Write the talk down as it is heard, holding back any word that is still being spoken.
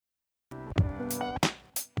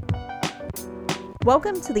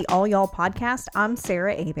Welcome to the All Y'all podcast. I'm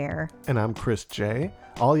Sarah Abear. And I'm Chris J.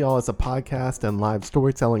 All Y'all is a podcast and live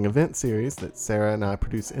storytelling event series that Sarah and I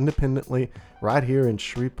produce independently right here in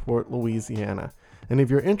Shreveport, Louisiana. And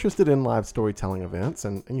if you're interested in live storytelling events,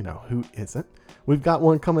 and you know, who isn't, we've got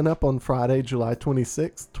one coming up on Friday, July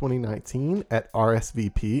 26, 2019 at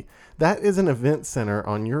RSVP. That is an event center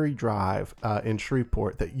on Uri Drive in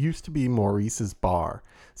Shreveport that used to be Maurice's Bar.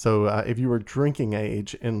 So if you were drinking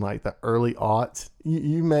age in like the early aughts,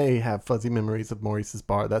 you may have fuzzy memories of Maurice's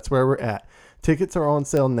Bar. That's where we're at. Tickets are on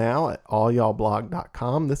sale now at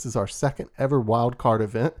allyallblog.com. This is our second ever wildcard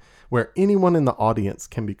event where anyone in the audience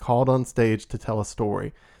can be called on stage to tell a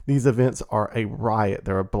story. These events are a riot.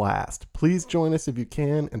 They're a blast. Please join us if you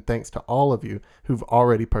can, and thanks to all of you who've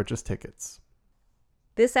already purchased tickets.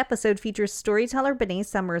 This episode features storyteller Bené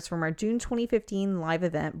Summers from our June 2015 live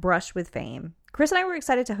event, Brush with Fame. Chris and I were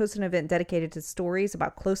excited to host an event dedicated to stories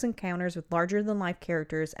about close encounters with larger-than-life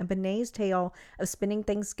characters, and Bené's tale of spending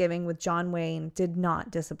Thanksgiving with John Wayne did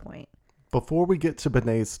not disappoint. Before we get to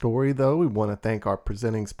Bené's story, though, we want to thank our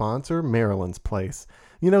presenting sponsor, Maryland's Place.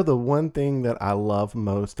 You know, the one thing that I love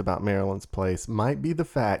most about Maryland's Place might be the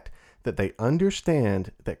fact that they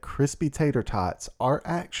understand that crispy tater tots are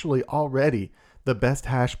actually already the best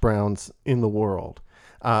hash browns in the world.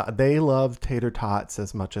 They love tater tots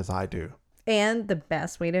as much as I do. And the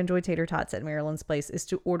best way to enjoy tater tots at Maryland's Place is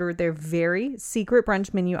to order their very secret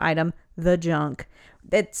brunch menu item, the junk.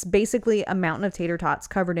 It's basically a mountain of tater tots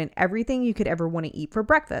covered in everything you could ever want to eat for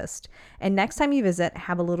breakfast. And next time you visit,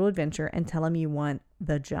 have a little adventure and tell them you want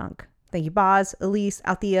the junk. Thank you, Boz, Elise,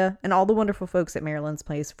 Althea, and all the wonderful folks at Maryland's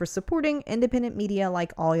Place for supporting independent media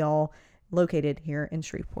like All Y'all, located here in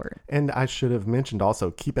Shreveport. And I should have mentioned also,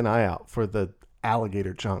 keep an eye out for the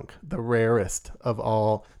alligator junk, the rarest of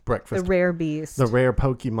all breakfast. The rare beast. The rare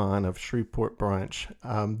Pokemon of Shreveport brunch.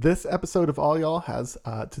 This episode of All Y'all has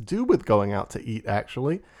to do with going out to eat,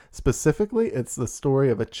 actually. Specifically, it's the story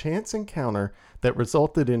of a chance encounter that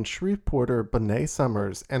resulted in Shreveporter Bené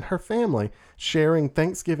Summers and her family sharing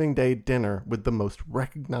Thanksgiving Day dinner with the most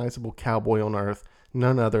recognizable cowboy on earth,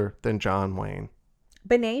 none other than John Wayne.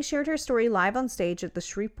 Bené shared her story live on stage at the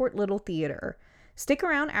Shreveport Little Theater. Stick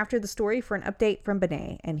around after the story for an update from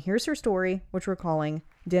Bené, and here's her story, which we're calling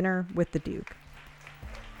Dinner with the Duke.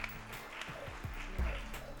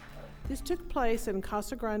 This took place in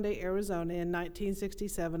Casa Grande, Arizona in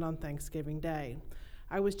 1967 on Thanksgiving Day.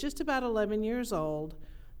 I was just about 11 years old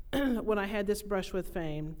when I had this brush with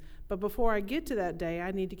fame, but before I get to that day,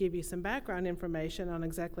 I need to give you some background information on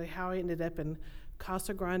exactly how I ended up in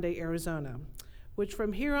Casa Grande, Arizona, which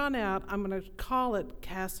from here on out, I'm going to call it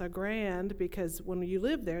Casa Grande because when you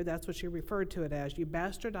lived there, that's what you referred to it as. You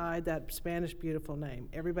bastardized that Spanish beautiful name.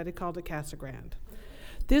 Everybody called it Casa Grande.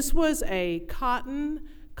 This was a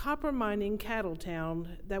copper mining cattle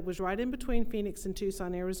town that was right in between Phoenix and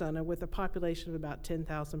Tucson, Arizona, with a population of about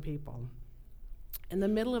 10,000 people in the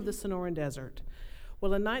middle of the Sonoran Desert.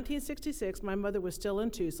 Well, in 1966, my mother was still in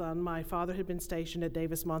Tucson. My father had been stationed at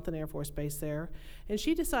Davis-Monthan Air Force Base there, and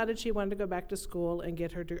she decided she wanted to go back to school and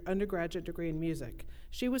get her undergraduate degree in music.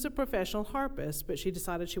 She was a professional harpist, but she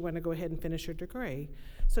decided she wanted to go ahead and finish her degree.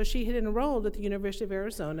 So she had enrolled at the University of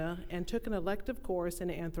Arizona and took an elective course in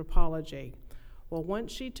anthropology. Well,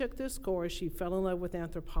 once she took this course, she fell in love with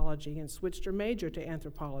anthropology and switched her major to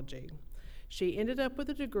anthropology. She ended up with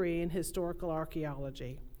a degree in historical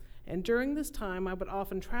archaeology. And during this time, I would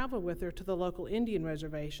often travel with her to the local Indian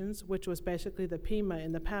reservations, which was basically the Pima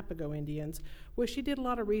and the Papago Indians, where she did a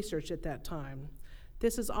lot of research at that time.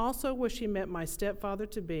 This is also where she met my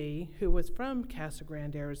stepfather-to-be, who was from Casa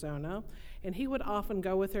Grande, Arizona, and he would often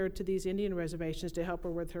go with her to these Indian reservations to help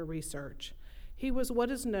her with her research. He was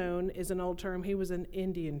what is known as an old term, he was an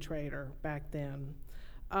Indian trader back then.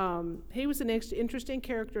 He was an interesting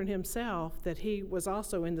character in himself, that he was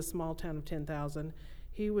also in the small town of 10,000.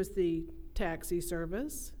 He was the taxi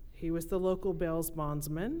service, he was the local bail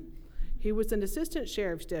bondsman, he was an assistant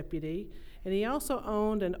sheriff's deputy, and he also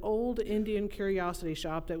owned an old Indian curiosity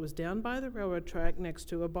shop that was down by the railroad track next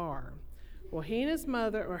to a bar. Well, he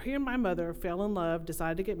and my mother fell in love,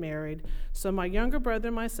 decided to get married, so my younger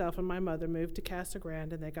brother, myself, and my mother moved to Casa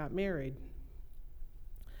Grande and they got married.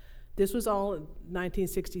 This was all in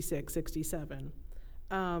 1966, 67.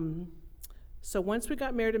 So once we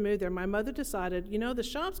got married and moved there, my mother decided, the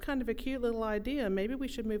shop's kind of a cute little idea. Maybe we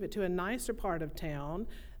should move it to a nicer part of town.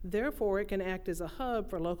 Therefore, it can act as a hub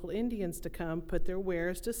for local Indians to come put their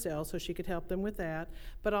wares to sell, so she could help them with that,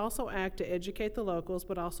 but also act to educate the locals,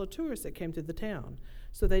 but also tourists that came to the town.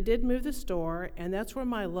 So they did move the store, and that's where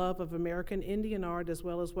my love of American Indian art as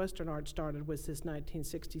well as Western art started, was this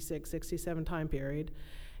 1966-67 time period.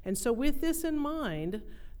 And so with this in mind,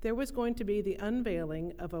 there was going to be the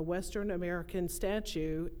unveiling of a Western American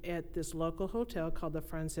statue at this local hotel called the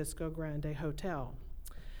Francisco Grande Hotel.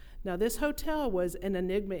 Now, this hotel was an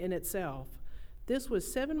enigma in itself. This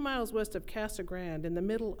was 7 miles west of Casa Grande, in the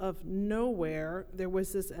middle of nowhere. There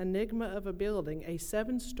was this enigma of a building, a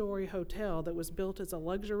 7-story hotel that was built as a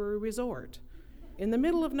luxury resort in the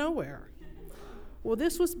middle of nowhere. Well,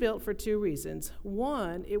 this was built for 2 reasons.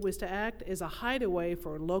 One, it was to act as a hideaway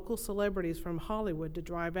for local celebrities from Hollywood to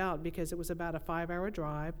drive out because it was about a 5-hour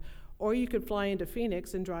drive, or you could fly into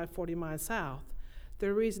Phoenix and drive 40 miles south.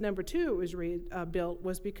 The reason number 2 it was built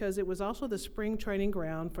was because it was also the spring training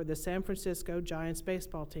ground for the San Francisco Giants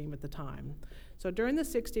baseball team at the time. So during the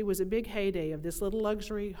 60s was a big heyday of this little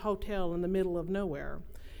luxury hotel in the middle of nowhere,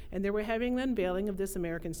 and they were having an unveiling of this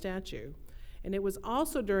American statue. And it was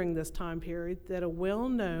also during this time period that a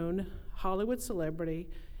well-known Hollywood celebrity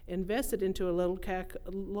invested into a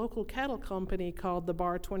local cattle company called the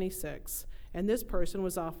Bar 26, and this person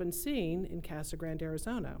was often seen in Casa Grande,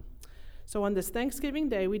 Arizona. So on this Thanksgiving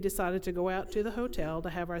Day, we decided to go out to the hotel to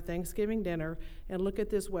have our Thanksgiving dinner and look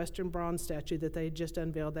at this Western bronze statue that they had just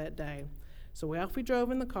unveiled that day. So off we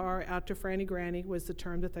drove in the car. Out to Franny Granny was the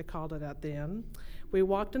term that they called it out then. We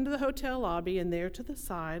walked into the hotel lobby, and there to the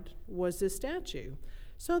side was this statue.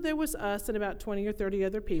 So there was us and about 20 or 30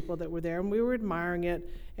 other people that were there, and we were admiring it,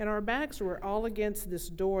 and our backs were all against this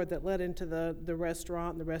door that led into the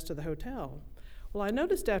restaurant and the rest of the hotel. Well, I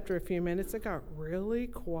noticed after a few minutes it got really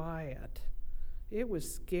quiet. It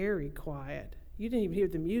was scary quiet. You didn't even hear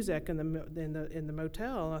the music in the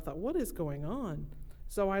motel, and I thought, what is going on?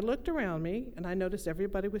 So I looked around me, and I noticed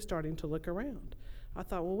everybody was starting to look around. I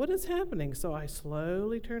thought, well, what is happening? So I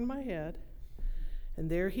slowly turned my head, and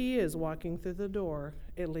there he is walking through the door,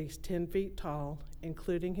 at least 10 feet tall,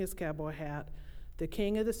 including his cowboy hat, the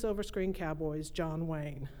king of the silver screen cowboys, John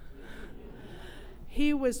Wayne.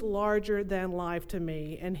 He was larger than life to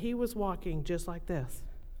me, and he was walking just like this.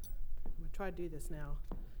 I'm going to try to do this now.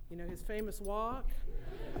 You know his famous walk?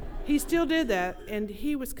 He still did that, and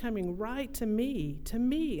he was coming right to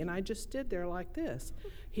me, and I just stood there like this.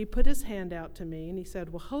 He put his hand out to me, and he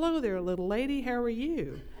said, well, hello there, little lady, how are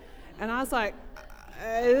you? And I was like,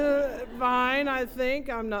 fine, I think,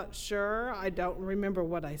 I'm not sure. I don't remember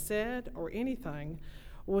what I said or anything.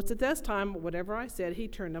 Well, it's at this time, whatever I said, he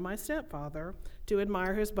turned to my stepfather to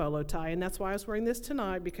admire his bolo tie, and that's why I was wearing this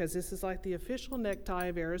tonight, because this is like the official necktie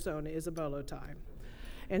of Arizona is a bolo tie.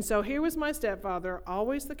 And so here was my stepfather,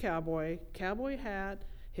 always the cowboy hat,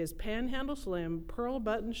 his panhandle slim, pearl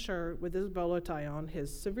button shirt with his bolo tie on,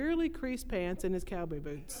 his severely creased pants, and his cowboy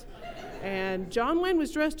boots. And John Wayne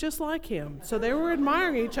was dressed just like him, so they were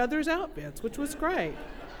admiring each other's outfits, which was great.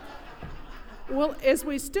 Well, as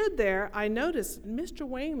we stood there, I noticed Mr.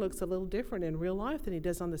 Wayne looks a little different in real life than he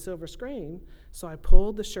does on the silver screen. So I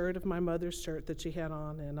pulled the shirt of my mother's shirt that she had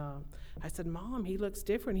on, and I said, Mom, he looks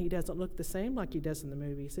different. He doesn't look the same like he does in the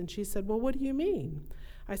movies. And she said, well, what do you mean?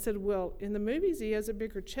 I said, well, in the movies he has a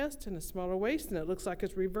bigger chest and a smaller waist, and it looks like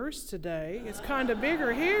it's reversed today. It's kind of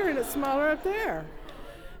bigger here, and it's smaller up there.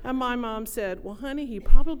 And my mom said, well, honey, he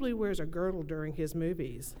probably wears a girdle during his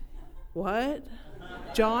movies. What?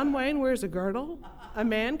 John Wayne wears a girdle? A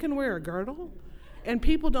man can wear a girdle? And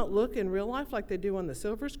people don't look in real life like they do on the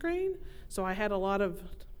silver screen? So I had a lot of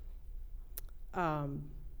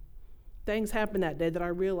things happen that day that I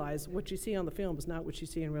realized what you see on the film is not what you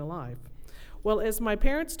see in real life. Well, as my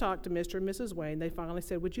parents talked to Mr. and Mrs. Wayne, they finally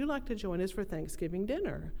said, would you like to join us for Thanksgiving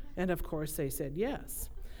dinner? And of course they said yes.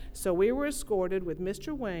 So we were escorted with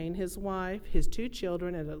Mr. Wayne, his wife, his 2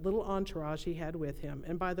 children, and a little entourage he had with him.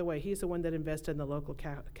 And by the way, he's the one that invested in the local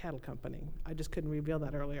cattle company. I just couldn't reveal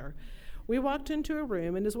that earlier. We walked into a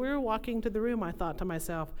room, and as we were walking to the room, I thought to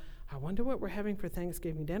myself, I wonder what we're having for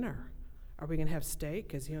Thanksgiving dinner. Are we going to have steak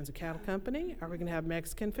because he owns a cattle company? Are we going to have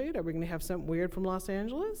Mexican food? Are we going to have something weird from Los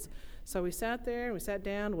Angeles? So we sat there and we sat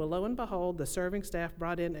down. Well, lo and behold, the serving staff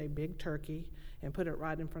brought in a big turkey and put it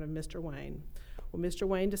right in front of Mr. Wayne. Well, Mr.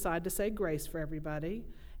 Wayne decided to say grace for everybody,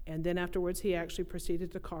 and then afterwards he actually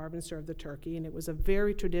proceeded to carve and serve the turkey, and it was a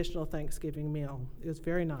very traditional Thanksgiving meal. It was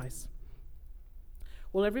very nice.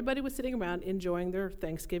 Well, everybody was sitting around enjoying their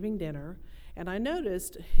Thanksgiving dinner, and I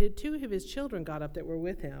noticed 2 of his children got up that were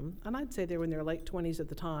with him, and I'd say they were in their late 20s at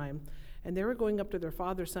the time, and they were going up to their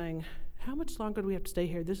father saying, how much longer do we have to stay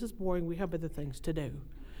here? This is boring. We have other things to do.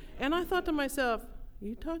 And I thought to myself,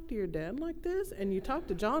 you talk to your dad like this, and you talk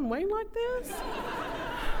to John Wayne like this?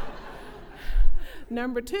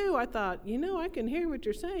 Number 2, I thought, I can hear what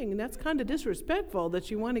you're saying, and that's kind of disrespectful that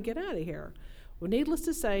you want to get out of here. Well, needless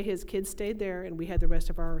to say, his kids stayed there, and we had the rest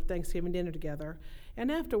of our Thanksgiving dinner together.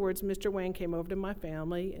 And afterwards, Mr. Wayne came over to my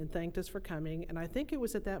family and thanked us for coming. And I think it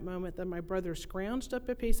was at that moment that my brother scrounged up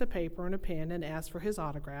a piece of paper and a pen and asked for his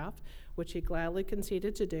autograph, which he gladly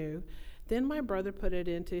conceded to do. Then my brother put it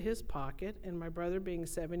into his pocket, and my brother being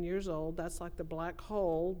 7 years old, that's like the black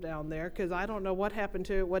hole down there, because I don't know what happened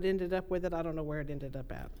to it, what ended up with it, I don't know where it ended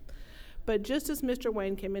up at. But just as Mr.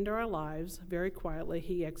 Wayne came into our lives, very quietly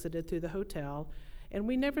he exited through the hotel, and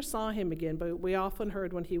we never saw him again, but we often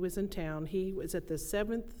heard when he was in town, he was at the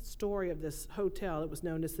 7th story of this hotel. It was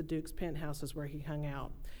known as the Duke's Penthouses, where he hung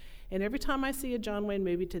out. And every time I see a John Wayne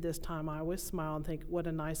movie to this time, I always smile and think what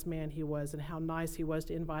a nice man he was and how nice he was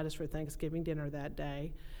to invite us for Thanksgiving dinner that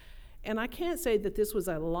day. And I can't say that this was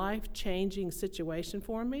a life-changing situation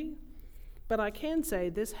for me, but I can say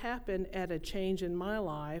this happened at a change in my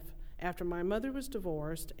life after my mother was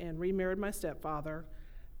divorced and remarried my stepfather.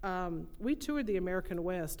 We toured the American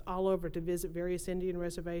West all over to visit various Indian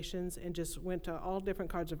reservations and just went to all different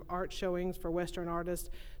kinds of art showings for Western artists.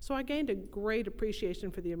 So I gained a great appreciation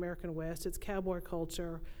for the American West, its cowboy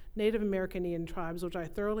culture, Native American Indian tribes, which I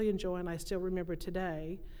thoroughly enjoy and I still remember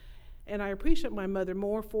today. And I appreciate my mother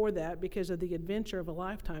more for that because of the adventure of a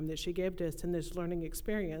lifetime that she gave to us in this learning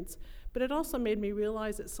experience. But it also made me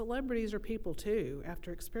realize that celebrities are people too.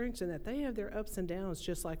 After experiencing that, they have their ups and downs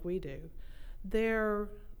just like we do. They're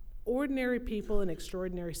ordinary people in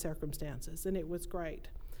extraordinary circumstances, and it was great.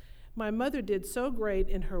 My mother did so great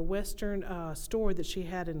in her Western store that she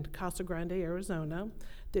had in Casa Grande, Arizona,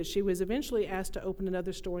 that she was eventually asked to open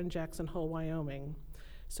another store in Jackson Hole, Wyoming.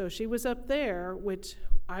 So she was up there, which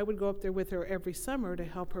I would go up there with her every summer to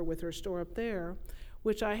help her with her store up there,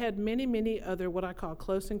 which I had many, many other what I call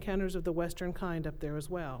close encounters of the Western kind up there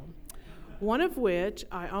as well. One of which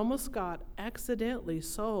I almost got accidentally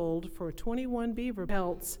sold for 21 beaver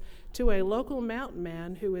pelts to a local mountain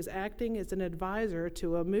man who was acting as an advisor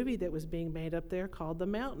to a movie that was being made up there called The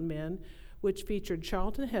Mountain Men, which featured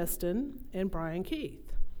Charlton Heston and Brian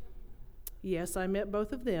Keith. Yes, I met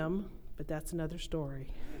both of them, but that's another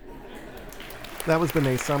story. That was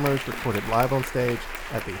Bené Summers, recorded live on stage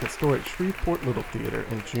at the historic Shreveport Little Theater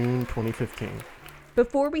in June 2015.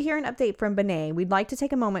 Before we hear an update from Bené, we'd like to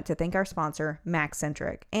take a moment to thank our sponsor,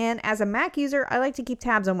 MacCentric. And as a Mac user, I like to keep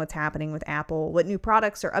tabs on what's happening with Apple, what new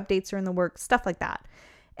products or updates are in the works, stuff like that.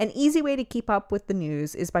 An easy way to keep up with the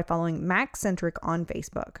news is by following MacCentric on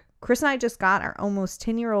Facebook. Chris and I just got our almost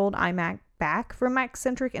 10-year-old iMac back from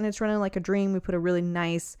MacCentric, and it's running like a dream. We put a really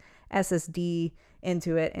nice SSD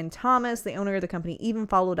into it, and Thomas, the owner of the company, even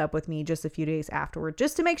followed up with me just a few days afterward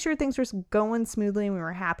just to make sure things were going smoothly and we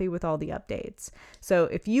were happy with all the updates. So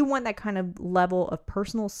if you want that kind of level of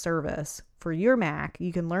personal service for your Mac,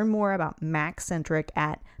 you can learn more about MacCentric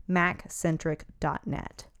at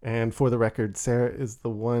maccentric.net. And for the record, Sarah is the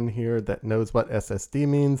one here that knows what SSD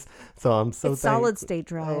means. So I'm so It's solid state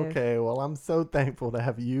drive. Okay, well, I'm so thankful to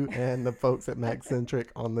have you and the folks at MacCentric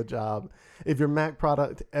on the job. If your Mac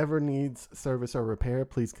product ever needs service or repair,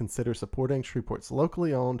 please consider supporting Shreveport's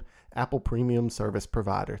locally owned Apple Premium service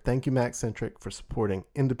provider. Thank you, MacCentric, for supporting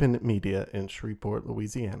independent media in Shreveport,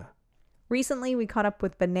 Louisiana. Recently, we caught up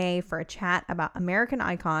with Bené for a chat about American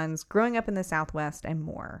icons, growing up in the Southwest, and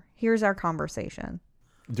more. Here's our conversation.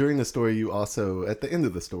 During the story, you also, at the end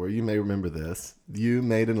of the story, you may remember this, you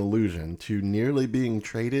made an allusion to nearly being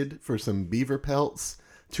traded for some beaver pelts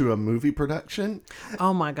to a movie production.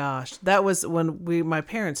 Oh my gosh. That was when my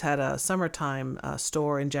parents had a summertime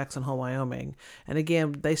store in Jackson Hole, Wyoming. And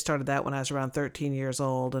again, they started that when I was around 13 years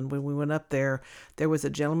old. And when we went up there, there was a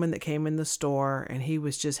gentleman that came in the store, and he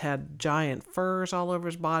was just had giant furs all over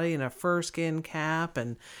his body and a fur skin cap.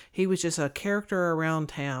 And he was just a character around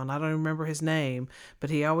town. I don't remember his name, but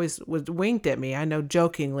he always winked at me. I know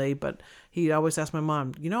jokingly, but he'd always ask my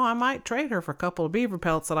mom, I might trade her for a couple of beaver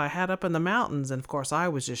pelts that I had up in the mountains. And of course, I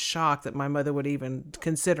was just shocked that my mother would even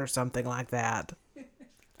consider something like that.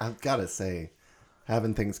 I've got to say,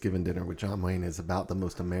 having Thanksgiving dinner with John Wayne is about the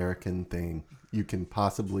most American thing you can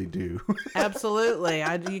possibly do. Absolutely.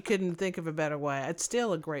 You couldn't think of a better way. It's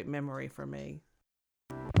still a great memory for me.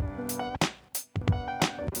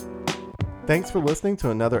 Thanks for listening to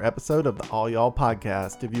another episode of the All Y'all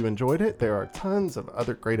Podcast. If you enjoyed it, there are tons of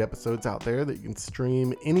other great episodes out there that you can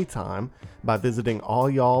stream anytime by visiting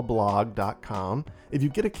allyallblog.com. If you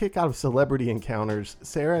get a kick out of celebrity encounters,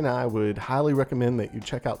 Sarah and I would highly recommend that you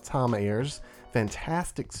check out Tom Ayers'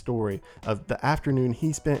 fantastic story of the afternoon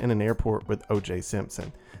he spent in an airport with O.J.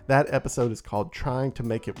 Simpson. That episode is called Trying to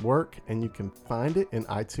Make It Work, and you can find it in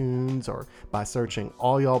iTunes or by searching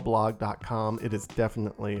allyallblog.com. It is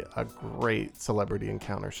definitely a great celebrity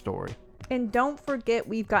encounter story. And don't forget,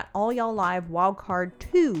 we've got All Y'all Live Wildcard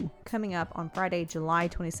 2 coming up on Friday, July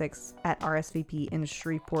 26th at RSVP in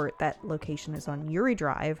Shreveport. That location is on Uri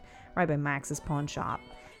Drive, right by Max's Pawn Shop.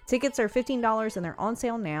 Tickets are $15 and they're on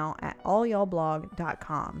sale now at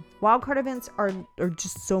allyallblog.com. Wildcard events are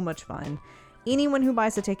just so much fun. Anyone who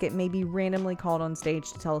buys a ticket may be randomly called on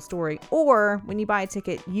stage to tell a story, or when you buy a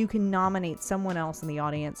ticket, you can nominate someone else in the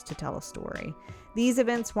audience to tell a story. These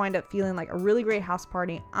events wind up feeling like a really great house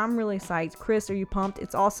party. I'm really psyched. Chris, are you pumped?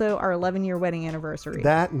 It's also our 11-year wedding anniversary.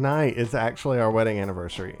 That night is actually our wedding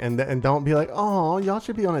anniversary. And don't be like, oh, y'all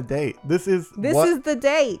should be on a date. This is the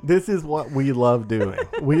date. This is what we love doing.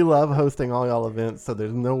 We love hosting All Y'all events, so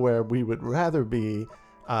there's nowhere we would rather be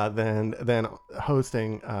than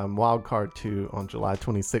hosting Wildcard 2 on July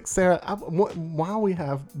 26th. Sarah, while we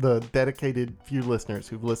have the dedicated few listeners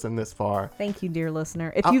who've listened this far. Thank you, dear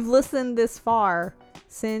listener. If you've listened this far,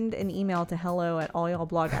 send an email to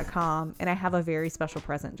hello@allyallblog.com, and I have a very special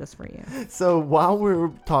present just for you. So while we're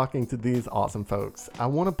talking to these awesome folks, I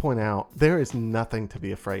want to point out there is nothing to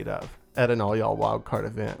be afraid of at an All Y'all Wildcard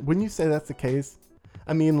event. Wouldn't you say that's the case?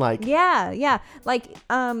 I mean, like... Yeah. Like,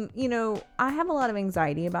 I have a lot of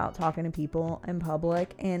anxiety about talking to people in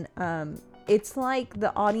public, and it's like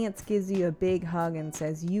the audience gives you a big hug and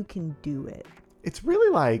says, you can do it. It's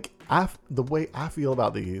really like, the way I feel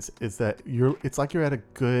about these is that it's like you're at a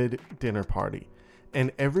good dinner party,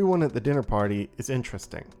 and everyone at the dinner party is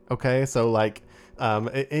interesting, okay? So, like...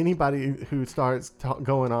 anybody who starts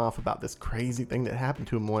going off about this crazy thing that happened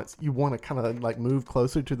to him once, you want to kind of like move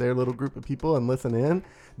closer to their little group of people and listen in.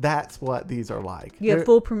 That's what these are like. You have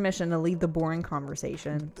full permission to leave the boring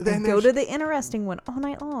conversation and go to the interesting one all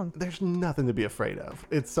night long. There's nothing to be afraid of.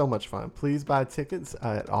 It's so much fun. Please buy tickets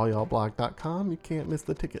at allyallblog.com. You can't miss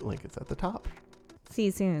the ticket link. It's at the top. See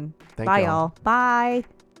you soon. Thank Bye, y'all. y'all. Bye.